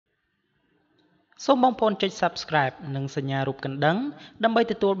សូមបងប្អូនចុច Subscribe និងសញ្ញារូបកណ្ដឹងដើម្បី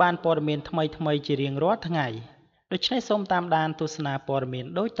ទទួលបានព័ត៌មានថ្មីៗជារៀងរាល់ថ្ងៃដូច្នេះសូមតាមដានទស្សនាព័ត៌មាន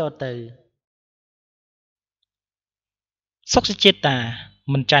ដូចតទៅសុខជាតិតា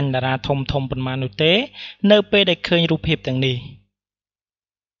មិនចាញ់តារាធំប៉ុន្មាននោះទេនៅពេលដែលឃើញរូបភាពទាំងនេះ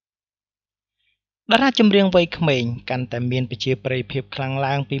តារាចម្រៀងវ័យក្មេងកាន់តែមានប្រជាប្រិយភាពខ្លាំង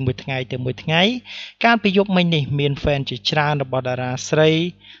ឡើងពីមួយថ្ងៃទៅមួយថ្ងៃកាលពីយប់មិញនេះមានហ្វេនជាច្រើនរបស់តារាស្រី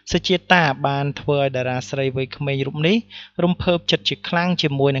សុជាតាបានធ្វើឲ្យតារាស្រីវ័យក្មេងរូបនេះរំភើបចិត្តជាខ្លាំងជា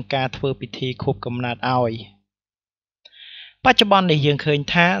មួយនឹងការធ្វើពិធីខួបកំណើតឲ្យបច្ចុប្បន្ននេះយើងឃើញ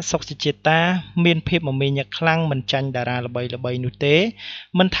ថាសុខជាតាមានភាពមមាញឹកខ្លាំងមិនចាញ់តារាល្បីៗនោះទេ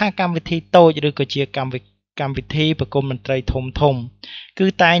មិនថាកម្មវិធីតូចឬក៏ជាកម្មវិធីប្រគំតន្ត្រីធំគឺ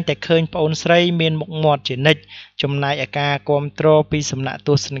តែងតែឃើញប្អូនស្រីមានមុខមាត់ជានិច្ចចំណែកឯការគ្រប់គ្រងពីសំណាក់ទ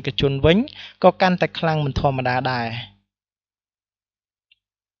ស្សនិកជនវិញក៏កាន់តែខ្លាំងមិនធម្មតាដែរ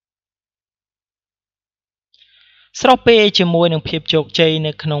ស្របពេលជាមួយនឹងភាពជោគជ័យ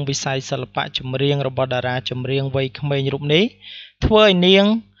នៅក្នុងវិស័យសិល្បៈចម្រៀងរបស់តារាចម្រៀងវ័យក្មេងរូបនេះធ្វើឲ្យនាង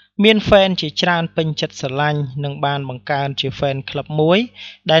មានហ្វេនជាច្រើនពេញចិត្តស្រឡាញ់និងបានបង្កើនជាហ្វេនក្លឹបមួយ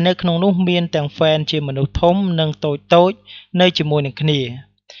ដែលនៅក្នុងនោះមានទាំងហ្វេនជាមនុស្សធំនិងតូចនៅជាមួយនឹងគ្នា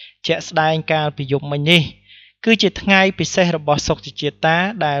ជាក់ស្ដែងកាលពីយប់មិញនេះគឺជាថ្ងៃពិសេសរបស់សុខជាតា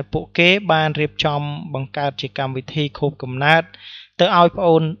ដែលពួកគេបានរៀបចំបង្កើតជាកម្មវិធីខួបកំណើតទៅឲ្យប្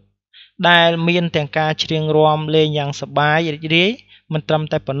អូនដែលមានទាំងការច្រៀងរាំលេងយ៉ាងសប្បាយរីករាយមិនត្រឹម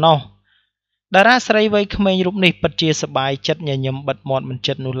តែប៉ុណ្ណោះតារាស្រីវ័យក្មេងរូបនេះពិតជាសប្បាយចិត្តញញឹមបិទមាត់មិន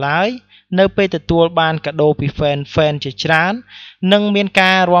ចិត្តនោះឡើយនៅពេលទទួលបានកាដូពីហ្វេនជាច្រើននិងមាន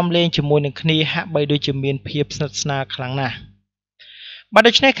ការរាំលេងជាមួយនឹងគ្នាហាក់បីដូចជាមានភាពស្និទ្ធស្នាលខ្លាំងណាស់បាទ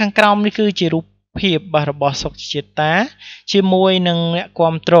ដូច្នេះខាងក្រោមនេះគឺជារូបភាពរបស់សុខជាតាជាមួយនឹងអ្នកគ្រ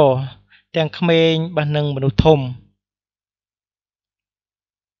ប់គ្រងទាំងក្មេងនិងមនុស្សធំ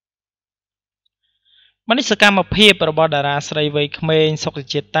មនិសកម្មភាពរបស់តារាស្រីវ័យក្មេងសុខ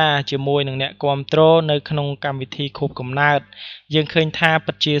ជាតាជាមួយនឹងអ្នកគ្រប់គ្រងនៅក្នុងកម្មវិធីខួបកំណើតយើងឃើញថា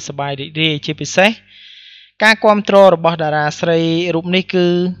ពិតជាសប្បាយរីករាយជាពិសេសការគ្រប់គ្រងរបស់តារាស្រីរូបនេះគឺ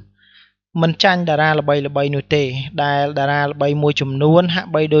មិនចាញ់តារាល្បីនោះទេដែលតារាល្បីមួយចំនួនហាក់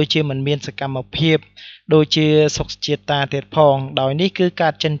បីដូចជាមិនមានសកម្មភាពដូចជាសុខជាតាទៀតផងដោយនេះគឺកា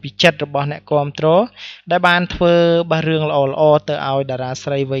រចិនពីចិត្តរបស់អ្នកគ្រប់គ្រងដែលបានធ្វើរឿងល្អទៅឲ្យតារាស្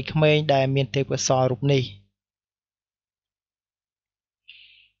រីវ័យក្មេងដែលមានទេពកោសល្យរូបនេះ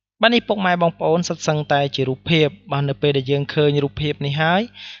បាទនេះពុកម៉ែបងប្អូនសិតសឹងតែជារូបភាពបាទនៅពេលដែលយើងឃើញរូបភាពនេះហើយ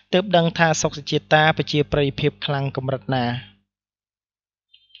ទើបដឹងថាសុខជាតាប្រជាប្រិយភាពខ្លាំងកម្រិតណា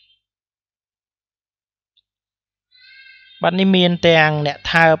បាទនេះមានទាំងអ្នក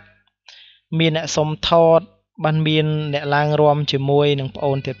ថើបមានអ្នកសុំថតបានមានអ្នកឡើងរាំជាមួយនឹងប្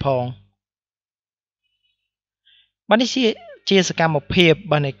អូនទៀតផងបាទនេះជាសកម្មភាព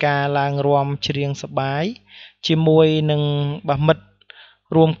បាទនៃការឡើងរាំច្រៀងសប្បាយជាមួយនឹងបាទមិត្ត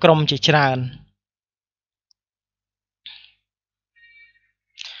រួមក្រុមជាច្រើន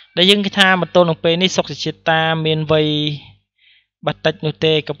ដែលយើងគិតថាបន្ទោលនឹងពេលនេះសុខជាតាមានវ័យបាត់តិចនោះ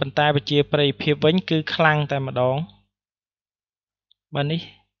ទេក៏ប៉ុន្តែប្រជាប្រិយភាពវិញគឺខ្លាំងតែម្ដងបាទនេះ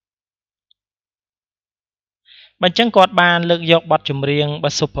បើអញ្ចឹងគាត់បានលើកយកបទចម្រៀងប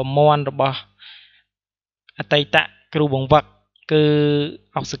សុភមន្តរបស់អតីតគ្រូបង្វឹកគឺ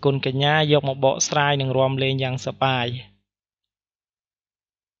អុកសគុណកញ្ញាយកមកបកស្រាយនិងរាំលេងយ៉ាងសប្បាយ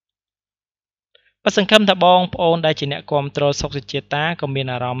បើសង្ឃឹមថាបងប្អូនដែលជាអ្នកគ្រប់គ្រងសុខជាតាក៏មាន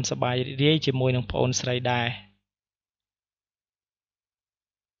អារម្មណ៍សប្បាយរីករាយជាមួយនឹងប្អូនស្រីដែរ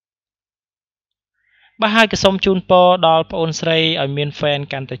បាទហើយក៏សូមជូនពរដល់ប្អូនស្រីឲ្យមានហ្វេន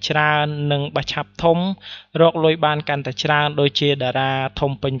កាន់តែច្រើននិងបាឆាប់ធំរកលុយបានកាន់តែច្រើនដូចជាតារា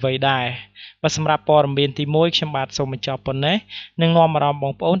ធំពេញវ័យដែរបាទសម្រាប់ព័ត៌មានទី1ខ្ញុំបាទសូមបញ្ចប់ប៉ុណ្ណេះនិងនាំអារម្មណ៍ប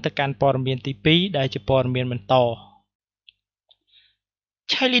ងប្អូនទៅកាន់ព័ត៌មានទី2ដែលជាព័ត៌មានបន្ត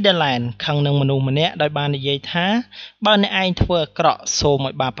ឆៃលីដាឡែនខឹងនឹងមនុស្សម្នាក់ដោយបាននិយាយថាបើអ្នកឯងធ្វើអាក្រក់សូម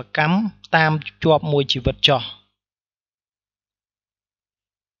ឲ្យបាបកម្មតាមជាប់មួយជីវិតចោះ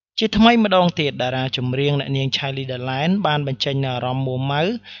ជាថ្មីម្ដងទៀតតារាចម្រៀងអ្នកនាងឆៃលីដាឡែនបានបញ្ចេញនូវអារម្មណ៍មួម៉ៅ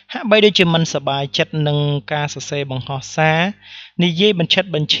ហាក់បីដូចជាមិនសប្បាយចិត្តនឹងការសរសេរបង្ហោះសារនិយាយបញ្ឆិត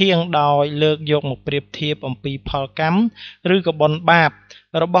បញ្ឈៀងដោយលើកយកមកប្រៀបធៀបអំពីផលកម្មឬក៏បុណ្យបាប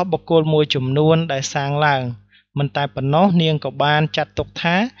របស់បុគ្គលមួយចំនួនដែលសាងឡើងមិនតែប៉ុណ្ណោះនាងក៏បានចាត់ទុក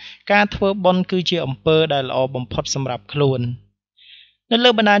ថាការធ្វើបុណ្យគឺជាអំពើដែលល្អបំផុតសម្រាប់ខ្លួននៅលើ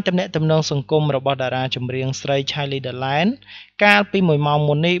បណ្ដាញទំនាក់ទំនងសង្គមរបស់តារាចម្រៀងស្រីឆៃលីដាឡែនកាលពី1ម៉ោង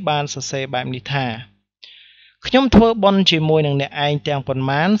មុននេះបានសរសេរបែបនេះថាខ្ញុំធ្វើបុណ្យជាមួយនឹងអ្នកឯងទាំងប៉ុន្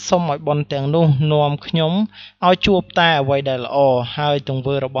មានសូមឲ្យបុណ្យទាំងនោះនាំខ្ញុំឲ្យជួបតែអ្វីដែលល្អហើយទង្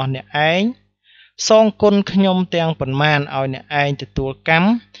វើរបស់អ្នកឯងសងគុណខ្ញុំទាំងប៉ុន្មានឲ្យអ្នកឯងទទួលកម្ម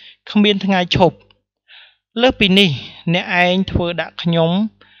គ្មានថ្ងៃឈប់ លើសពីនេះអ្នកឯងធ្វើដាក់ខ្ញុំ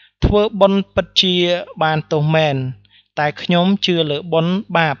ធ្វើបុណ្យពិតជាបានទោសមែនតែខ្ញុំជឿលើបុណ្យ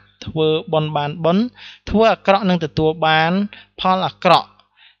បាបធ្វើបុណ្យបានបុណ្យធ្វើអាក្រក់នឹងទទួលបានផលអាក្រក់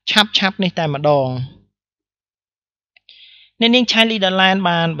ឆាប់នេះតែម្ដងអ្នកនាងឆៃលីដាឡែន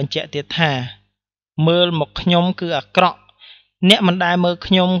បានបញ្ជាក់ទៀតថាមើលមកខ្ញុំគឺអាក្រក់អ្នកមិនដែលមើល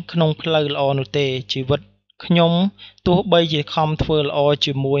ខ្ញុំក្នុងផ្លូវល្អនោះទេជីវិតខ្ញុំទោះបីជាខំធ្វើល្អ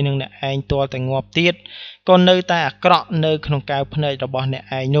ជាមួយនឹងអ្នកឯងទាល់តែងាប់ទៀតក៏នៅតែអាក្រក់នៅក្នុងកែវភ្នែករបស់អ្នក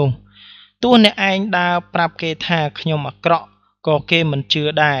ឯងនោះទោះអ្នកឯងដើរប្រាប់គេថាខ្ញុំអាក្រក់ក៏គេមិនជឿ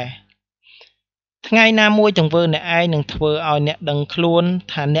ដែរថ្ងៃណាមួយទង្វើអ្នកឯងនឹងធ្វើឲ្យអ្នកដឹងខ្លួន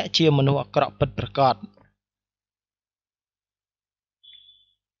ថាអ្នកជាមនុស្សអាក្រក់ពិតប្រាកដ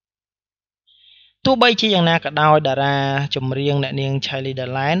ទោះបីជាយ៉ាងណាក៏ដោយតារាចម្រៀងអ្នកនាងឆៃលីដា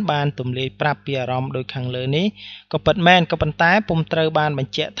ឡែនបានទម្លាយប្រាប់ពីអារម្មណ៍ដូចខាងលើនេះក៏ពិតមែនក៏ប៉ុន្តែពុំត្រូវបានប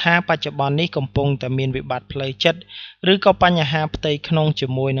ញ្ជាក់ថាបច្ចុប្បន្ននេះកំពុងតែមានវិបត្តិផ្លូវចិត្តឬក៏បញ្ហាផ្ទៃក្នុងជា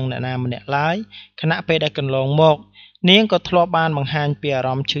មួយនឹងអ្នកណាម្នាក់ឡើយខណៈពេលដែលកន្លងមកនាងក៏ធ្លាប់បានបង្ហាញពីអារ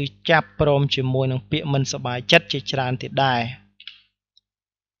ម្មណ៍ឈឺចាប់ព្រមជាមួយនឹងពាក្យមិនសប្បាយចិត្តជាច្រើនទៀតដែរ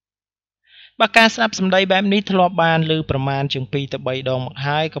បើការស្ដាប់សម្ដីបែបនេះធ្លាប់បានឮប្រមាណជាង2 ទៅ 3 ដងមក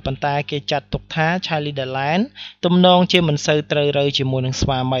ហើយក៏ប៉ុន្តែគេចាត់ទុកថា Charlie Deland ទំនងជាមិនសូវត្រូវរើជាមួយនឹងស្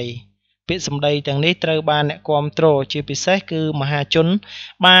វាមីពាក្យសម្ដីទាំងនេះត្រូវបានអ្នកគាំទ្រជាពិសេសគឺមហាជន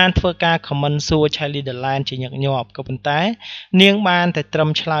បានធ្វើការខមមិនសួរ Charlie Deland ជាញឹកញាប់ក៏ប៉ុន្តែនាងបានតែត្រឹម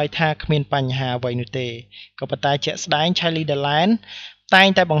ឆ្លើយថាគ្មានបញ្ហាអ្វីនោះទេក៏ប៉ុន្តែជាក់ស្ដែង Charlie Deland តែង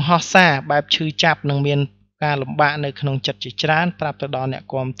តែបង្ហោះសារបែបឈឺចាប់និងមានការលំបាកនៅក្នុងចិត្តជាច្រើនប្រាប់ទៅដល់អ្នក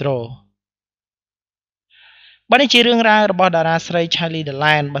គាំទ្របើនេះជារឿងរ៉ាវរបស់តារាស្រី Charlie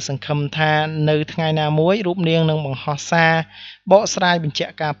Deland បើសង្ឃឹមថានៅថ្ងៃណាមួយរូបនាងនឹងបង្ហោះសារបកស្រាយបញ្ជា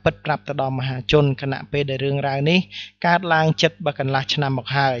ក់ការពិតប្រាប់ទៅដល់មហាជនខណៈពេលដែលរឿងរ៉ាវនេះកើតឡើងចិត្តបើកន្លះឆ្នាំមក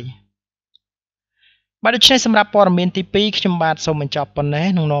ហើយបាទដូច្នេះសម្រាប់ព័ត៌មានទី2ខ្ញុំបាទសូមបញ្ចប់ប៉ុណ្ណេះ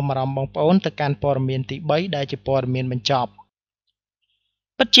នឹងនាំអារម្មណ៍បងប្អូនទៅកាន់ព័ត៌មានទី3ដែលជាព័ត៌មានបញ្ចប់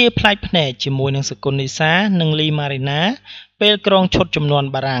ពិតជាប្លែកភ្នែកជាមួយនឹងសកុននីសានិងលីម៉ារីណាពេលក្រងឈុតចំនួន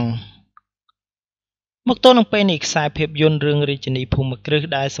បារាំងមកទល់នឹងពេលនេះខ្សែភាពយន្តរឿងរាជិនីភូមិគ្រឹះ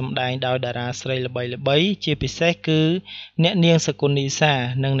ដែលសម្ដែងដោយតារាស្រីល្បីៗជាពិសេសគឺអ្នកនាងសកុននីសា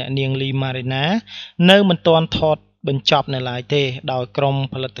និងអ្នកនាងលីម៉ារីណានៅមិនទាន់ថតបញ្ចប់នៅឡើយទេដោយក្រុម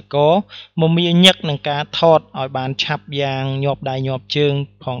ផលិតករមមាញឹកនឹងការថតឲ្យបានឆាប់យ៉ាងញាប់ដៃញាប់ជើង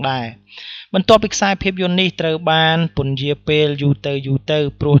ផងដែរបន្ទាប់ពីខ្សែភាពយន្តនេះត្រូវបានពន្យាពេលយូរទៅ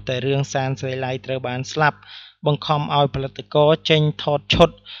ព្រោះតែរឿងសានស្រីឡៃត្រូវបានស្លាប់បង្ខំឲ្យផលិតករចេញថតឈុត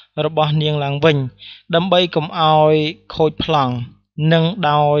របស់នាងឡើងវិញដើម្បីកុំឲ្យខូចប្លង់និង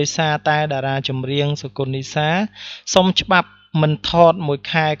ដោយសារតែតារាចម្រៀងសកុននីសាសុំច្បាប់មិនថតមួយ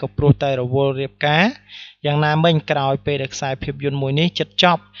ខែក៏ព្រោះតែរវល់រៀបការយ៉ាងណាមិញក្រោយពេលដែលខ្សែភាពយន្តមួយនេះជិតច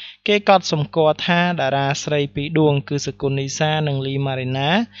ប់គេក៏សម្គាល់ថាតារាស្រីពីរដួងគឺសកុននីសានិងលីម៉ារីណា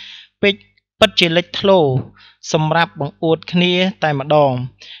ពិតជាលេចធ្លោសម្រាប់បង្អួតគ្នាតែម្ដង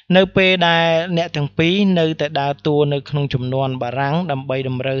នៅពេលដែលអ្នកទាំងពីរនៅតែដើរតួនៅក្នុងចំនួនបារាំងដើម្បី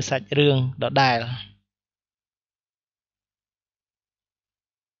តម្រូវសាច់រឿងដដែល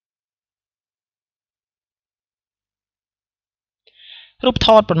រូបថ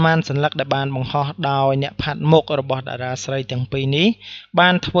តប៉ុន្មានសន្លឹកដែលបានបង្ហោះដោយអ្នកផាត់មុខរបស់តារាស្រីទាំងពីរនេះបា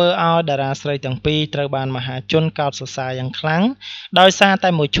នធ្វើឲ្យតារាស្រីទាំងពីរត្រូវបានមហាជនកោតសរសើរយ៉ាងខ្លាំងដោយសារតែ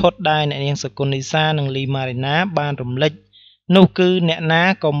មួយឈុតដែលអ្នកនាងសកុននីសានិងលីម៉ារីណាបានរំលេចនោះគឺអ្នកណា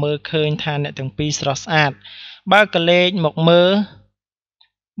ក៏មើលឃើញថាអ្នកទាំងពីរស្រស់ស្អាតបើក៏លេចមកមើល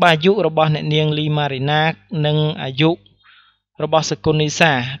អាយុរបស់អ្នកនាងលីម៉ារីណានិងអាយុរបស់សកុននី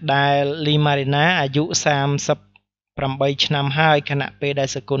សាដែលលីម៉ារីណាអាយុ38 ឆ្នាំហើយខណៈពេលដែល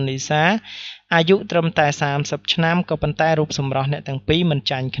សកុននីសាអាយុត្រឹមតែ30ឆ្នាំក៏ប៉ុន្តែរូបសម្រស់អ្នកទាំងពីរមិន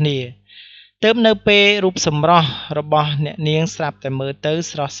ចាញ់គ្នាទើបនៅពេលរូបសម្រស់របស់អ្នកនាងស្រាប់តែមើលទៅ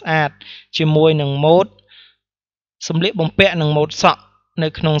ស្រស់ស្អាតជាមួយនឹងម៉ូដសម្លៀកបំពាក់និងម៉ូដសក់នៅ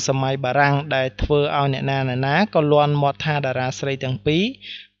ក្នុងសម័យបារាំងដែលធ្វើឲ្យអ្នកណាក៏លាន់មាត់ថាតារាស្រីទាំងពីរ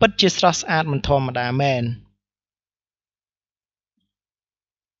ពិតជាស្រស់ស្អាតមិនធម្មតាមែន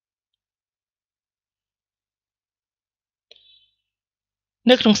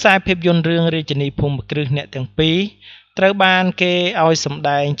នៅក្នុងខ្សែភាពយន្តរឿងរាជិនីភូមិគ្រឹះអ្នកទាំងពីរត្រូវបានគេឲ្យសម្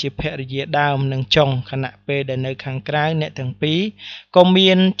ដែងជាភរិយាដើមនិងចុងខណៈពេលដែលនៅខាងក្រៅអ្នកទាំងពីរក៏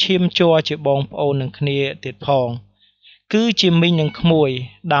មានឈាមជ័រជាបងប្អូននឹងគ្នាទៀតផងគឺជាមីងនិងក្មួយ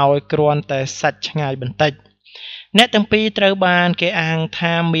ដោយគ្រាន់តែសាច់ឆ្ងាយបន្តិចអ្នកទាំងពីរត្រូវបានគេអាង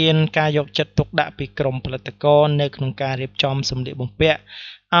ថាមានការយកចិត្តទុកដាក់ពីក្រុមផលិតករនៅក្នុងការរៀបចំសម្លៀកបំពាក់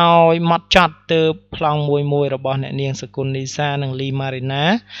ឲ្យម៉ត់ចត់ទើបប្លង់មួយរបស់អ្នកនាងសកុននីសានិងលីម៉ារីណា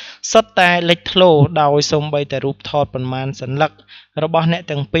សុទ្ធតែលេចធ្លោដោយសូម្បីតែរូបថតប៉ុន្មានសន្លឹករបស់អ្នក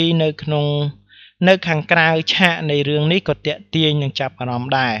ទាំងពីរនៅក្នុង នៅខាងក្រៅឆាកនៃរឿងនេះក៏ទាក់ទាញនឹងចាប់អារម្ម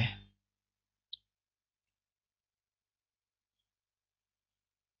ណ៍ដែរ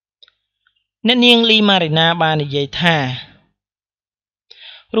អ្នកនាងលីម៉ារីណាបាននិយាយថា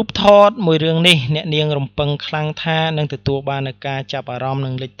រូបថតមួយរឿងនេះអ្នកនាងរំពឹងខ្លាំងថានឹងទទួលបាននូវការចាប់អារម្មណ៍និ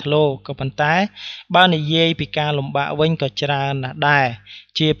ងលេចធ្លោក៏ប៉ុន្តែបើនិយាយពីការលំបាកវិញក៏ច្រើនណាស់ដែរ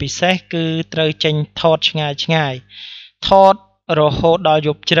ជាពិសេសគឺត្រូវចេញថតឆ្ងាយថតរហូតដល់យ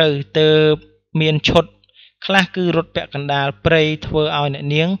ប់ជ្រៅទើបមានឈុតខ្លះគឺរត់ពាក់កណ្ដាលព្រៃធ្វើឲ្យអ្នក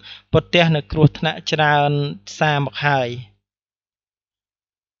នាងប្រទះនូវគ្រោះថ្នាក់ច្រើនសារមកហើយ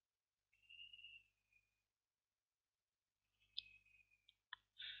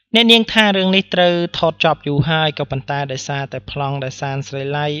អ្នកនាងថារឿងនេះត្រូវថតចប់យូរហើយក៏ប៉ុន្តែដោយសារតែប្លង់ដែលសានស្រី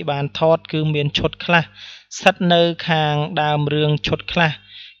ឡៃបានថតគឺមានឈុតខ្លះស្ថិតនៅខាងដើមរឿងឈុតខ្លះ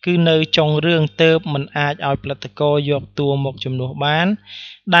គឺនៅចុងរឿងទើបមិនអាចឲ្យផលិតករយកតួមកជំនួសបាន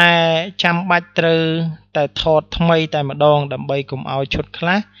ដែលចាំបាច់ត្រូវតែថតថ្មីតែម្ដងដើម្បីកុំឲ្យឈុតខ្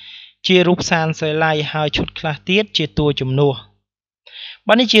លះជារូបសានស្រីឡៃហើយឈុតខ្លះទៀតជាតួជំនួស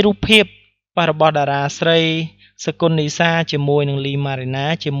បាទនេះជារូបភាពរបស់តារាស្រីសកុននីសាជាមួយនឹងលីម៉ារីណា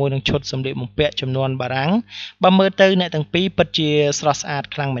ជាមួយនឹងឈុតសម្លៀកបំពាក់ចំនួនបារាំងបើមើលទៅអ្នកទាំងពីរពិតជាស្រស់ស្អាត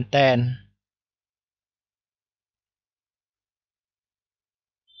ខ្លាំងមែនតើ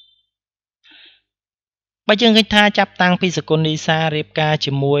បើយើងឃើញថាចាប់តាំងពីសកុននីសារៀបការ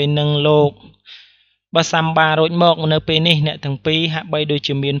ជាមួយនឹងលោកបើសាំបារួចមកនៅពេលនេះអ្នកទាំងពីរហាក់បីដូច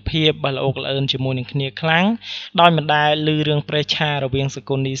ជាមានភាពបល្អកល្អឿនជាមួយនឹងគ្នាខ្លាំងដោយមិនដែលឮរឿងប្រេះឆារវាងស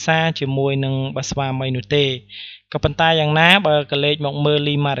កុននីសាជាមួយនឹងបាស្វាមីនោះទេក៏ប៉ុន្តែយ៉ាងណាបើកលេចមកមើល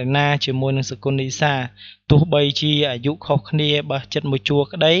លីម៉ារីណាជាមួយនឹងសកុននីសាទោះបីជាអាយុខុសគ្នាបើចិត្តមួយជួរ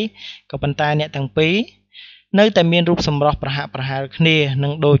ក្តីក៏ប៉ុន្តែអ្នកទាំងពីរនៅតែមានរូបសម្រស់ប្រហាក់ប្រហែលគ្នានឹ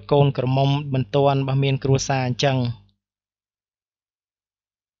ងដូចកូនក្រមុំមិនទាន់បើមានគ្រួសារអញ្ចឹង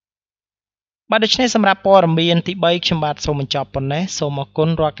បាទដូច្នេះសម្រាប់ព័ត៌មានទី3ខ្ញុំបាទសូមបញ្ចប់ប៉ុណ្ណេះសូមអរគុណ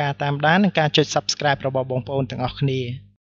រាល់ការតាមដាននិងការចុច Subscribe របស់បងប្អូនទាំងអស់គ្នា